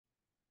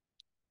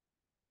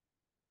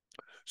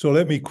So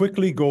let me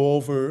quickly go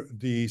over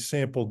the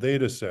sample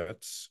data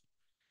sets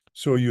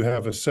so you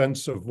have a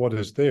sense of what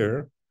is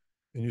there.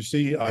 And you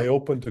see, I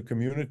opened the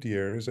community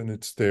areas and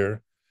it's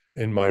there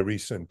in my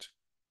recent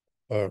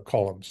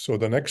columns. So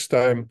the next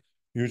time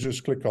you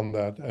just click on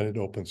that and it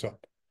opens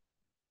up.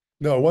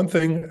 Now, one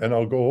thing, and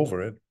I'll go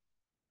over it.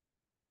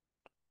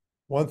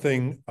 One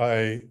thing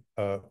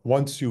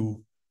once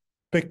you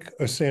pick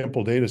a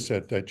sample data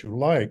set that you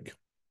like,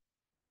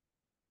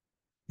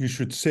 you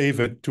should save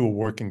it to a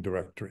working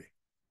directory,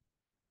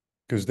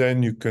 because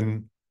then you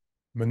can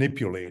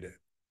manipulate it.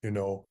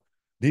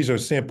 These are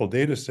sample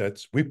data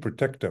sets. We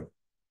protect them.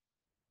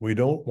 We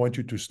don't want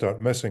you to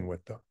start messing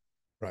with them,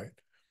 right?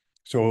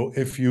 So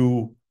if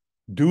you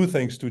do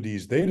things to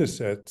these data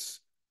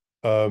sets,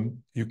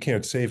 you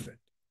can't save it.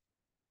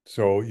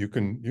 So you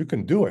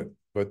can do it,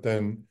 but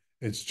then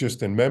it's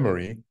just in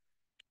memory.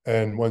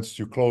 And once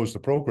you close the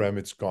program,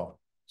 it's gone.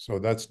 So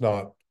that's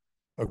not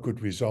a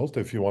good result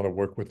if you want to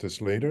work with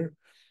this later.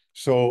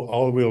 So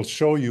I will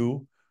show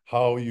you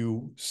how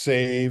you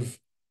save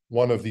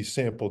one of these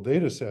sample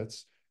data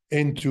sets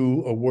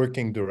into a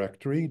working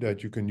directory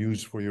that you can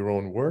use for your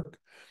own work.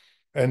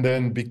 And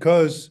then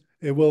because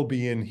it will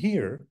be in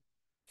here,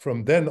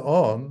 from then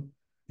on,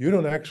 you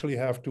don't actually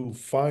have to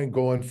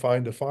go and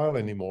find a file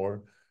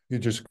anymore. You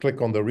just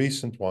click on the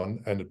recent one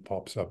and it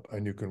pops up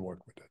and you can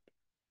work with it.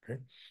 Okay.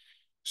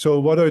 So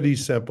what are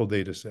these sample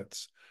data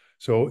sets?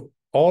 So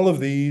all of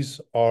these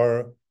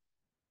are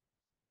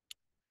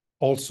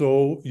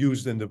also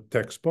used in the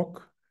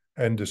textbook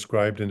and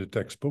described in the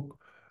textbook.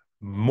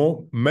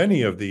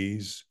 Many of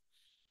these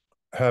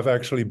have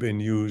actually been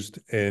used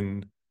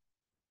in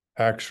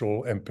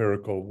actual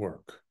empirical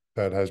work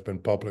that has been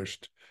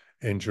published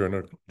in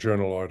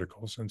journal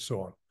articles and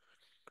so on.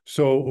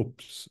 So,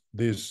 oops,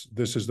 this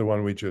is the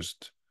one we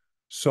just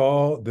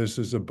saw. This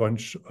is a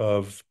bunch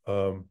of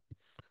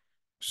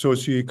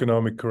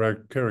socioeconomic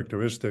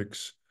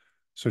characteristics,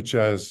 such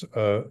as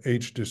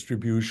age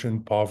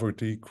distribution,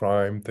 poverty,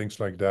 crime, things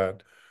like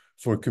that,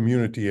 for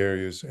community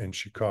areas in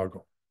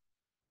Chicago.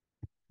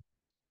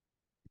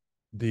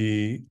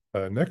 The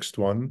next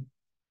one,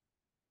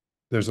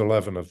 there's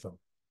 11 of them.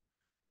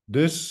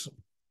 These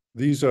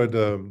are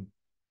the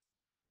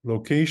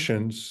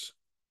locations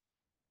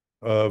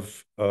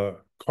of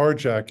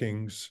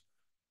carjackings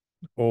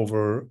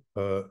over,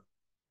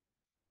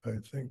 I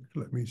think,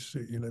 let me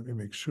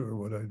make sure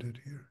what I did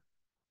here.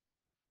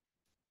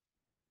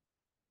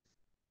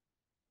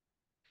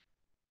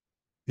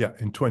 Yeah,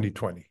 in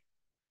 2020.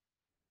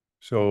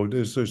 So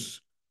this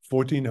is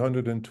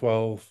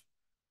 1,412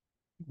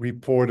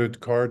 reported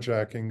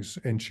carjackings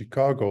in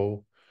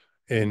Chicago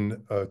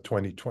in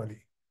 2020.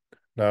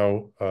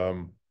 Now,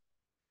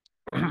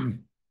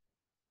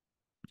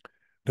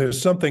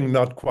 there's something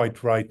not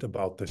quite right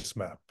about this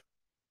map.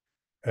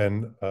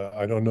 And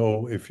I don't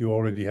know if you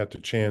already had the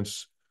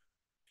chance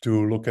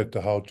to look at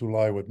the How to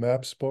Lie with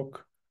Maps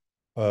book,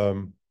 but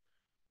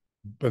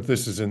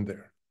this is in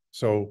there.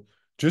 So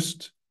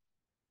just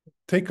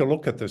take a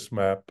look at this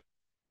map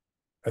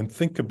and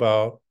think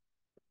about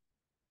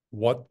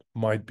what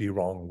might be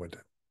wrong with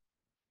it.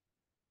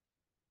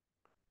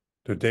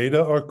 The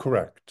data are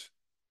correct.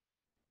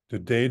 The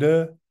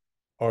data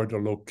are the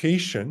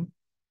location,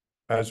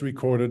 as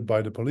recorded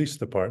by the police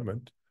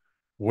department,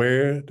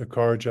 where the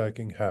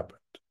carjacking happened,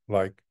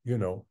 like,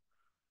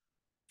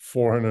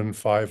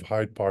 405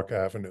 Hyde Park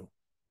Avenue.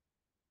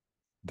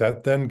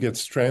 That then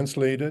gets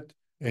translated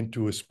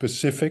into a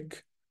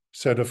specific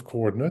set of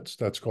coordinates.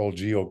 That's called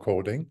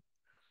geocoding.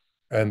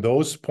 And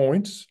those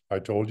points, I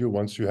told you,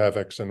 once you have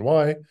X and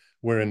Y,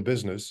 we're in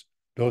business.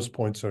 Those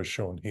points are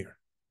shown here.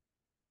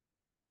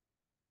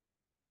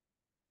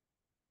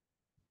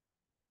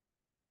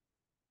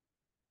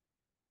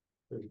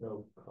 There's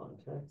no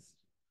context.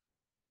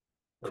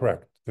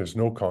 Correct. There's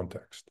no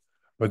context.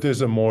 But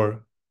there's a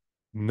more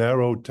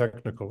narrow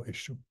technical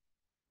issue.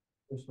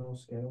 There's no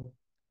scale.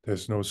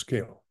 There's no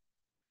scale.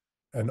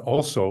 And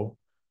also,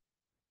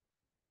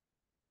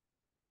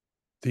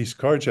 these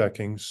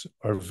carjackings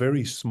are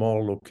very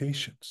small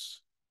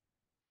locations.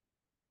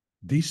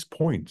 These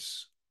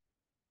points,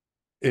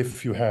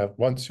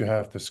 once you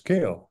have the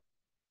scale,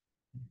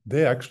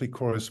 they actually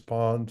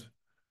correspond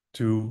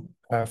to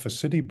half a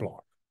city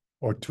block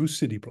or 2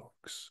 city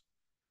blocks.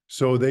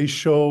 So they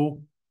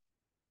show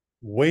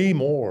way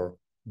more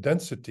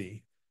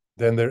density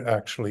than there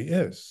actually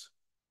is.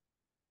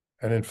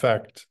 And in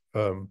fact,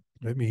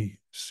 let me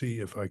see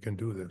if I can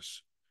do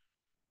this.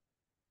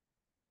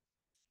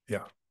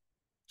 Yeah.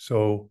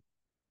 So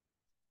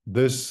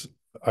this,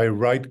 I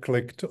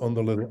right-clicked on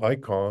the little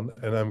icon,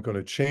 and I'm going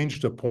to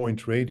change the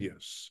point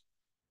radius.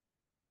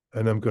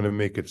 And I'm going to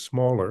make it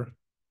smaller.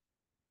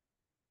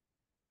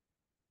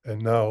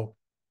 And now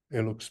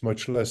it looks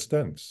much less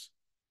dense.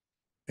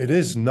 It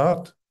isn't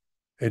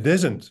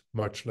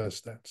much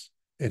less dense.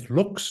 It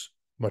looks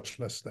much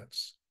less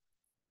dense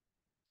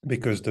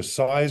because the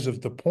size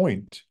of the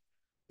point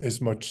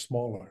is much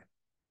smaller.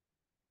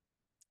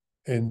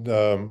 In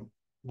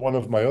one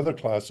of my other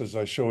classes,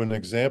 I show an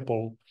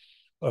example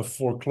of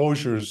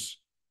foreclosures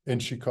in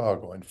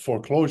Chicago. And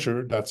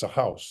foreclosure, that's a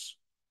house.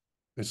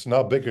 It's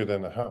not bigger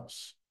than a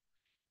house.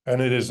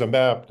 And it is a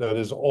map that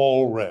is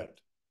all red.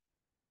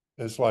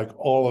 It's like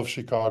all of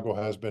Chicago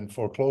has been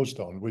foreclosed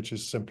on, which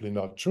is simply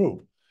not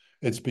true.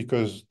 It's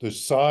because the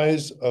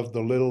size of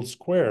the little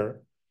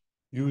square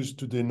used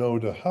to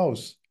denote a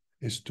house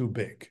is too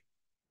big.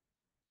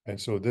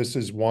 And so this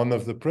is one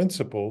of the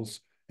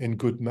principles in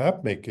good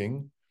map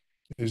making,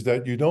 is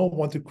that you don't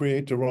want to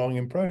create the wrong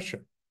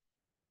impression.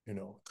 You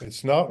know,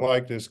 it's not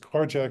like there's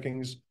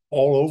carjackings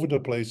all over the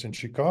place in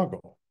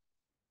Chicago.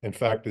 In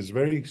fact, it's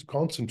very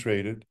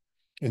concentrated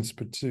in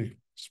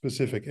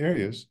specific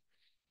areas,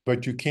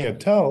 but you can't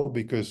tell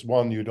because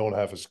one, you don't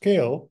have a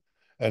scale,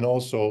 and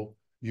also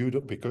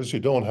because you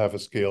don't have a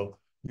scale,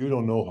 you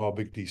don't know how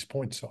big these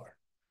points are.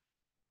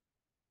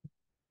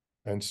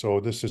 And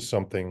so this is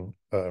something,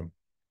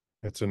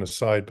 it's an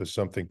aside, but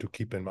something to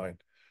keep in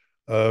mind.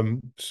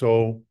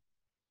 So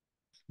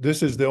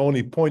this is the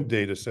only point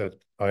data set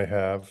I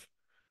have,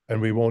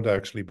 and we won't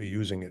actually be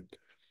using it.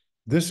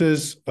 This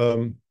is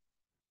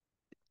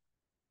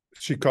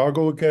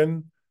Chicago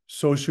again,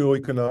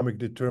 socioeconomic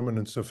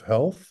determinants of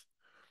health.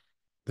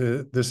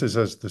 This is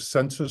as the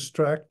census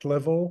tract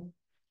level.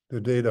 The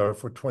data are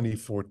for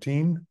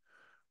 2014,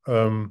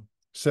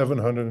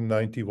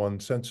 791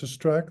 census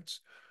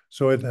tracts.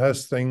 So it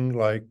has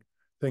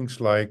things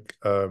like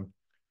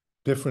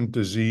different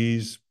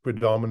disease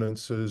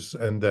predominances,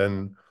 and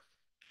then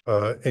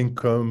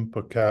income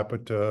per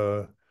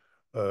capita,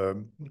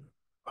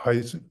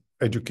 high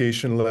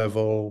education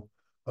level,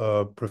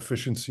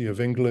 proficiency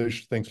of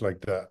English, things like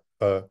that.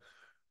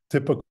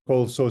 Typical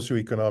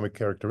socioeconomic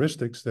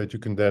characteristics that you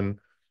can then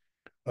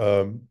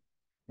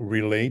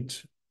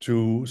relate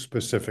to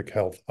specific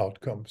health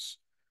outcomes.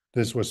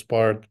 This was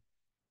part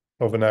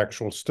of an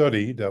actual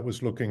study that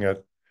was looking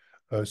at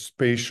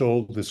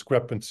spatial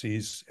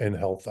discrepancies in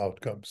health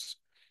outcomes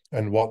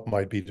and what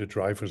might be the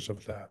drivers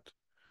of that.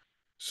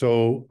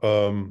 So,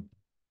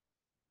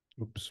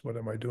 oops, what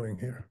am I doing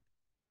here?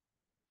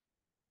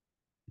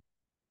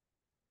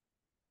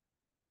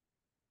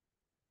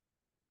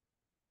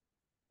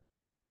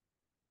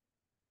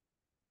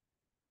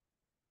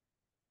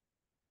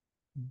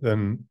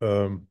 Then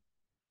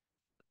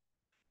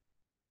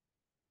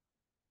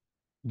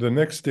the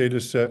next data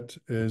set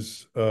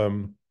is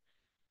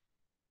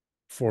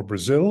for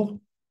Brazil,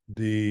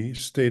 the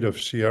state of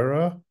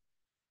Ceará.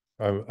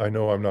 I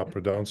know I'm not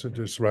pronouncing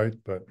this right,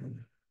 but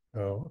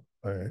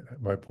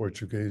my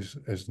Portuguese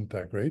isn't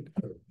that great.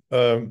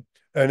 And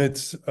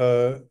it's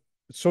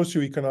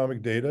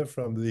socioeconomic data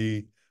from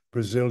the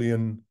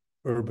Brazilian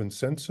urban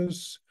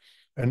census,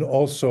 and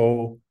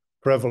also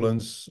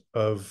prevalence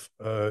of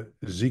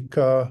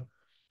Zika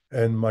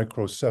and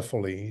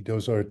microcephaly.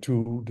 Those are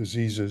two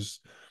diseases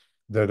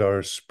that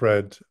are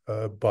spread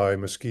by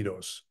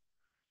mosquitoes.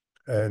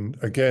 And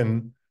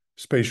again,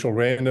 spatial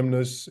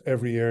randomness,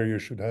 every area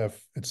should have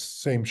its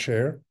same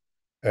share,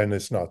 and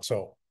it's not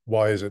so.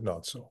 Why is it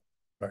not so?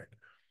 Right.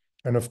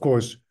 And of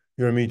course,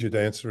 your immediate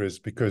answer is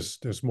because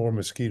there's more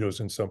mosquitoes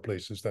in some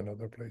places than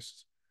other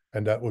places.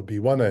 And that would be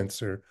one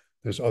answer.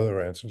 There's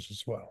other answers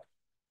as well.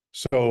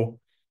 So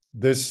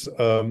this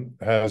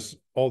has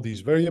all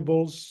these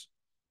variables.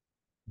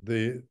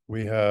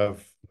 We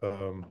have,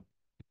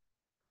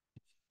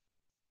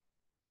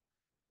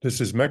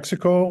 this is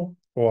Mexico,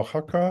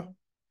 Oaxaca.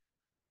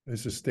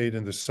 It's a state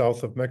in the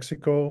south of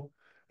Mexico.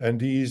 And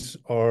these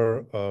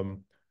are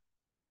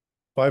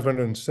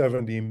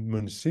 570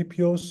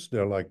 municipios.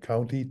 They're like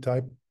county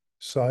type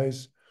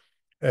size.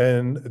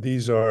 And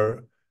these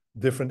are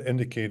different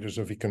indicators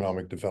of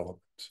economic development.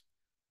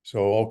 So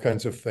all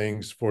kinds of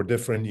things for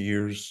different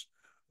years,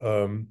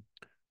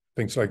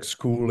 things like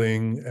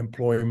schooling,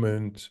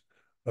 employment,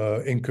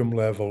 income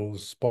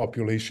levels,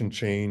 population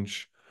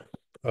change.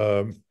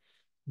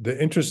 The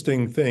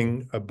interesting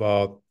thing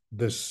about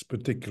this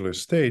particular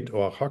state,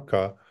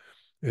 Oaxaca,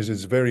 is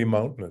it's very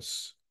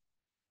mountainous.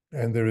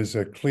 And there is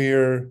a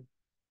clear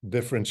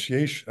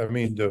differentiation. I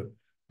mean,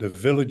 the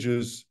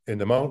villages in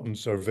the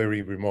mountains are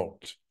very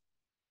remote.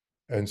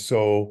 And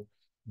so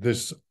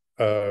this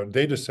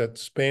data set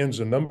spans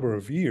a number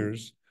of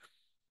years,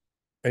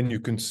 and you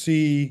can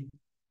see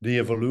the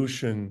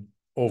evolution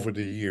over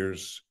the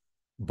years,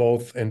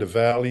 both in the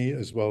valley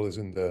as well as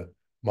in the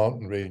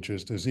mountain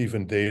ranges. There's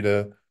even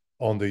data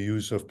on the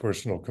use of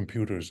personal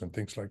computers and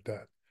things like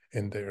that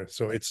in there.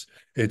 So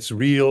it's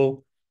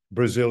real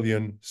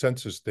Brazilian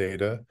census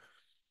data.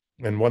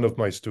 And one of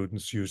my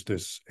students used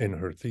this in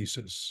her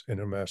thesis, in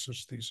her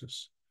master's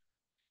thesis.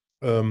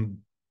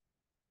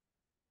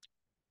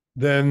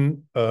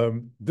 Then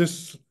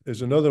this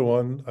is another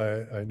one.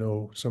 I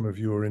know some of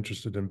you are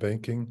interested in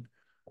banking,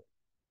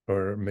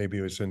 or maybe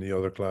it was in the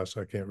other class,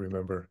 I can't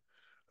remember.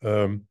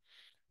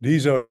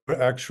 These are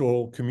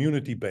actual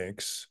community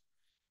banks.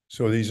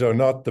 So these are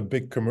not the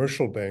big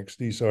commercial banks.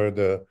 These are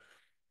the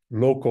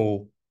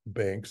local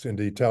banks. In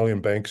the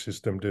Italian bank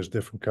system, there's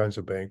different kinds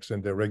of banks,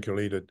 and they're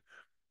regulated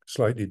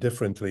slightly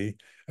differently.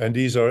 And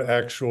these are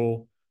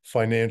actual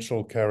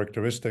financial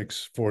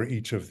characteristics for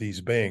each of these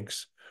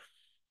banks.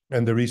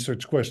 And the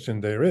research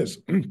question there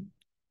is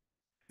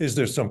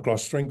there some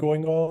clustering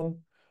going on?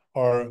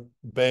 Are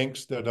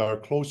banks that are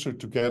closer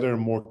together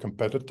more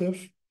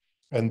competitive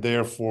and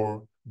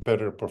therefore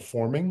better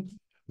performing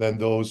than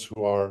those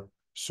who are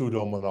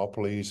pseudo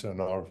monopolies and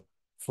are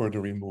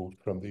further removed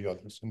from the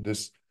others? And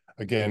this,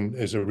 again,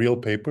 is a real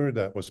paper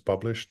that was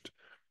published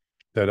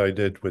that I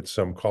did with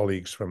some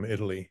colleagues from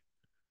Italy.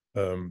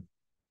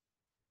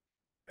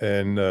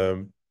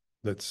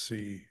 Let's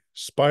see,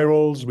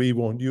 spirals we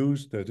won't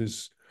use. That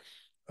is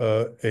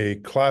a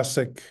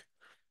classic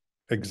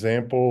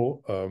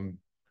example.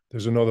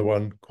 There's another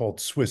one called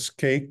Swiss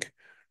cake.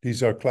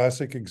 These are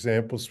classic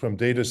examples from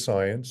data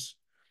science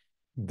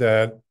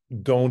that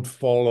don't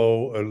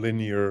follow a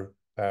linear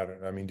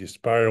pattern. I mean, the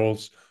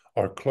spirals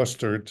are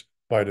clustered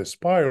by the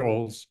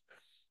spirals.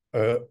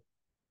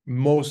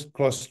 Most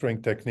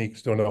clustering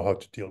techniques don't know how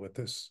to deal with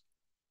this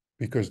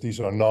because these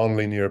are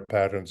nonlinear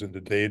patterns in the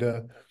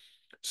data.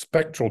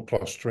 Spectral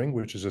clustering,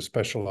 which is a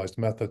specialized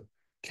method,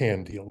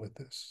 can deal with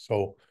this.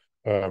 So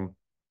I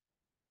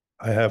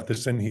have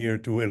this in here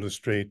to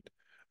illustrate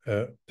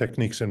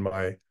techniques in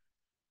my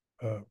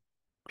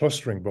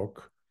clustering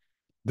book.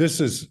 This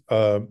is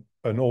an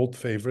old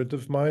favorite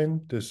of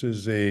mine. This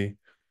is a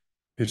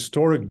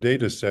historic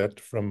data set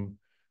from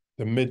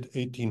the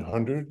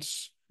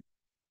mid-1800s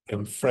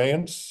in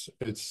France.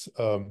 It's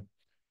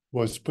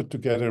was put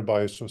together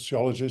by a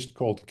sociologist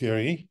called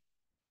Guéry,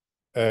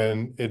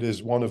 and it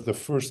is one of the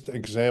first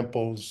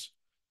examples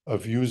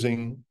of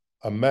using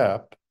a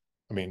map.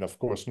 I mean, of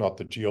course, not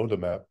the GeoDa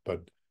map,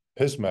 but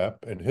his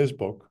map in his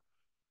book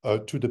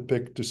to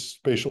depict the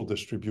spatial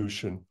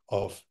distribution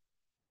of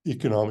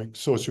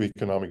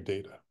socioeconomic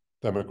data,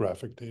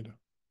 demographic data.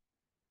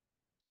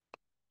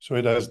 So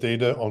it has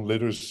data on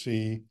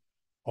literacy,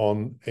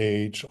 on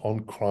age, on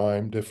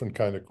crime, different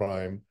kind of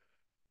crime,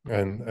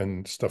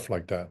 and stuff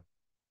like that.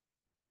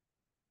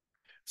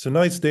 It's a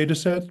nice data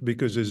set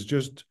because it's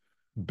just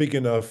big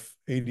enough,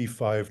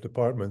 85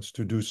 departments,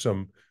 to do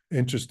some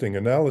interesting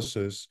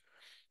analysis,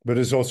 but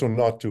it's also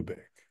not too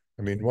big.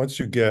 I mean, once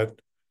you get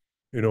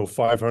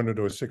 500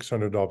 or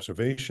 600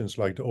 observations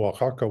like the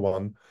Oaxaca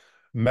one,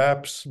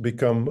 maps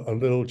become a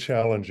little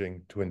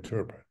challenging to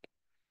interpret.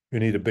 You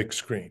need a big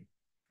screen.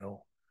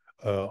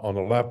 On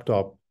a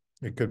laptop,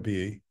 it could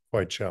be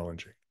quite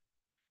challenging.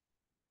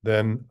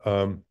 Then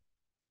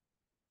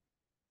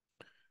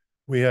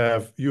we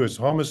have U.S.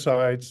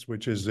 homicides,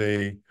 which is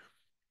in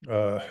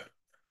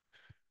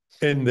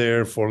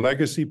there for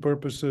legacy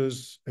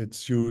purposes.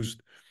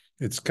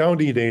 It's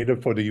county data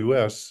for the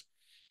U.S.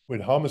 with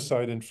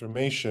homicide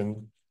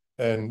information,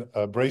 and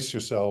brace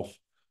yourself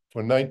for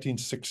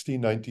 1960,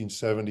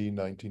 1970,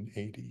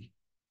 1980,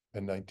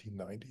 and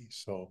 1990.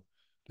 So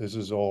this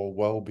is all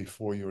well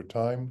before your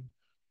time.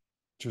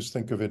 Just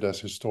think of it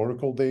as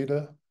historical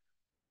data.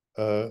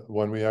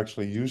 When we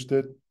actually used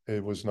it,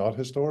 it was not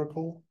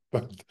historical,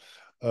 but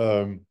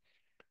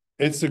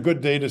it's a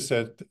good data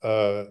set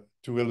to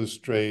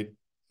illustrate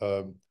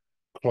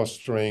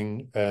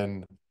clustering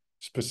and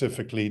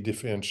specifically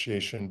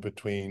differentiation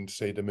between,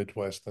 say, the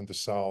Midwest and the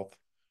South,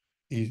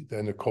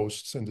 and the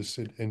coasts in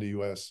the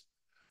U.S.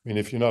 I mean,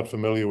 if you're not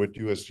familiar with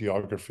U.S.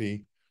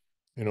 geography,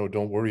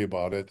 don't worry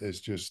about it.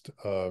 It's just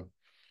the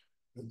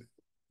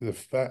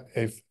fact.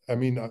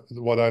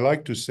 What I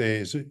like to say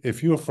is,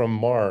 if you're from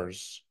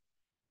Mars,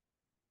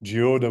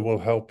 GeoDa will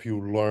help you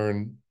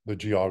learn the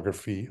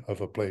geography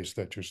of a place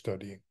that you're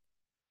studying,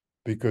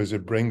 because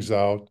it brings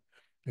out,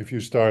 if you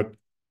start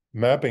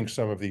mapping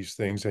some of these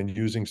things and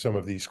using some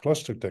of these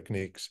cluster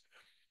techniques,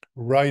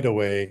 right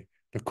away,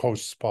 the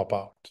coasts pop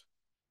out.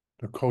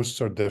 The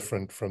coasts are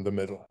different from the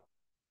middle.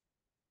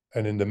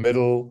 And in the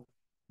middle,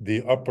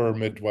 the upper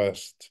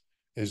Midwest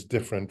is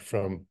different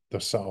from the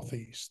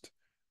Southeast.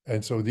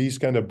 And so these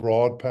kind of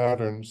broad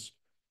patterns,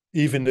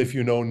 even if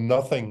you know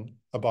nothing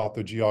about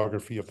the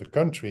geography of the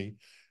country,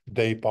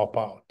 they pop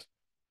out.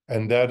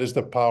 And that is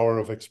the power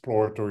of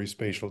exploratory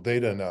spatial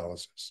data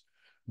analysis,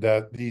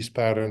 that these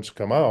patterns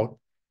come out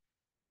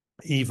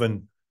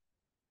even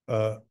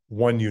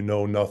when you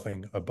know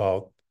nothing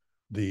about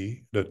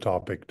the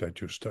topic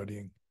that you're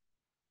studying.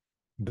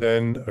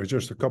 Then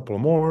just a couple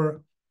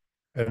more.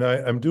 And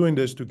I'm doing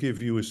this to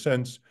give you a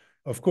sense.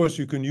 Of course,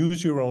 you can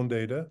use your own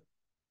data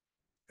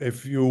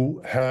if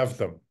you have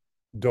them.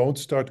 Don't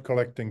start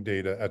collecting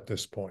data at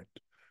this point.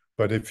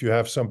 But if you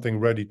have something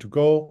ready to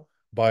go,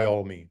 by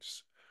all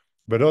means.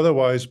 But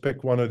otherwise,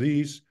 pick one of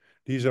these.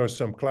 These are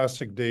some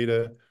classic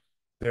data.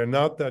 They're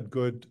not that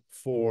good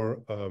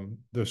for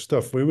the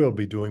stuff we will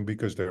be doing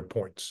because they're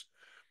points.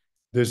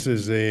 This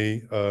is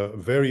a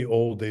very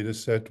old data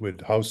set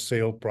with house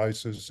sale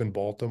prices in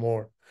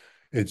Baltimore.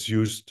 It's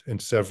used in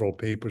several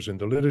papers in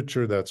the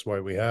literature. That's why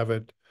we have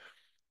it.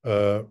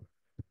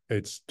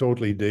 It's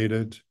totally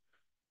dated.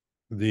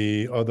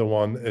 The other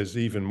one is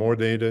even more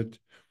dated.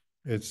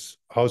 It's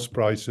house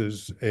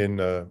prices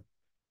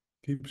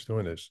keeps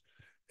doing this,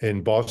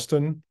 in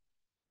Boston,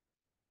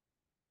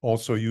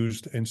 also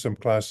used in some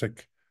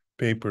classic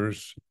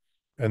papers.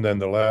 And then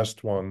the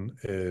last one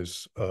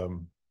is,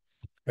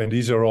 and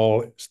these are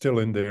all still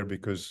in there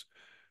because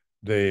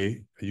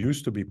they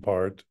used to be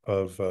part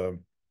of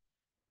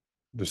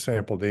the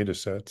sample data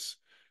sets.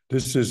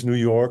 This is New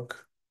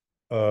York,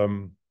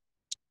 um,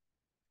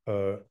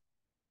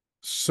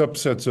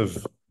 subsets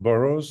of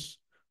boroughs.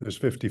 There's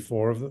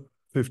 54 of them,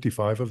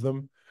 55 of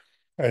them.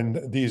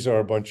 And these are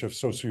a bunch of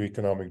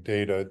socioeconomic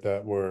data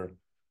that were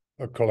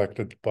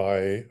collected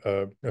by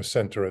a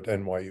center at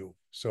NYU.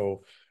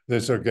 So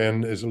this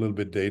again is a little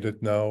bit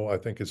dated now. I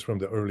think it's from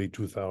the early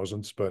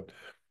 2000s, but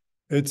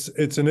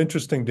it's an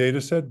interesting data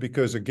set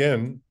because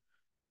again,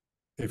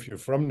 if you're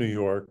from New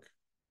York,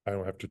 I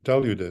don't have to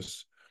tell you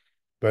this,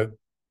 but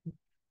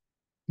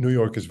New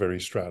York is very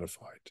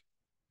stratified.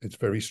 It's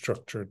very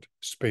structured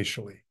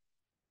spatially.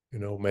 You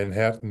know,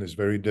 Manhattan is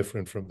very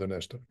different from the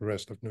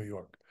rest of New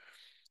York.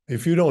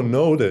 If you don't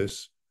know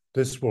this,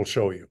 this will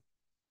show you.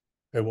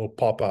 It will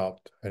pop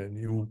out. And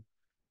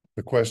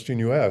the question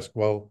you ask,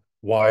 well,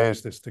 why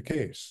is this the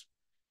case?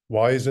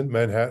 Why isn't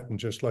Manhattan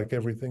just like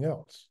everything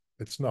else?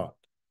 It's not.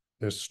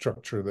 There's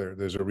structure there.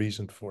 There's a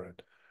reason for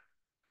it.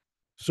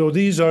 So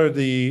these are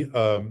the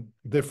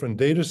different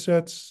data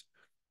sets.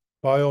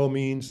 By all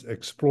means,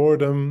 explore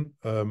them.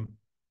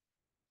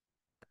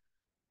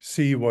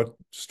 See what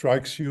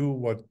strikes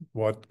you,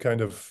 what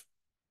kind of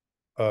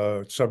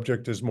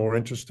subject is more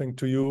interesting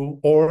to you,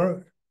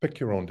 or pick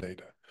your own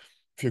data.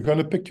 If you're going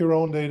to pick your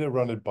own data,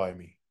 run it by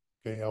me.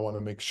 Okay, I want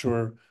to make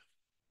sure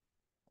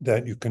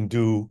that you can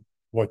do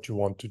what you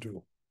want to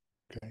do.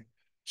 Okay,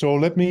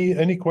 so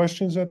any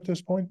questions at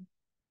this point?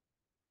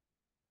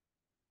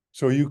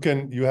 So you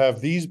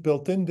have these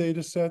built-in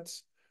data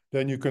sets.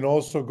 Then you can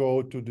also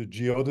go to the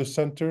GeoDa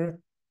Center.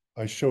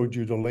 I showed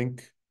you the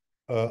link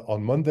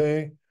on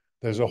Monday.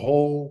 There's a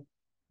whole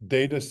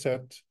data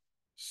set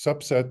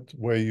subset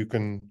where you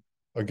can,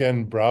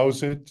 again,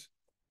 browse it.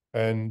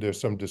 And there's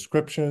some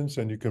descriptions,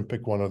 and you can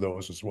pick one of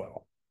those as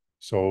well.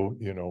 So,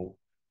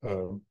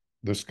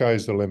 the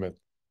sky's the limit.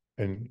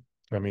 And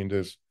I mean,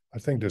 I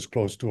think there's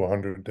close to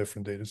 100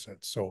 different data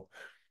sets. So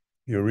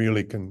you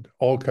really can,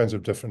 all kinds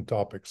of different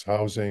topics,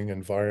 housing,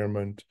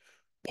 environment,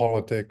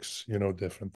 politics, different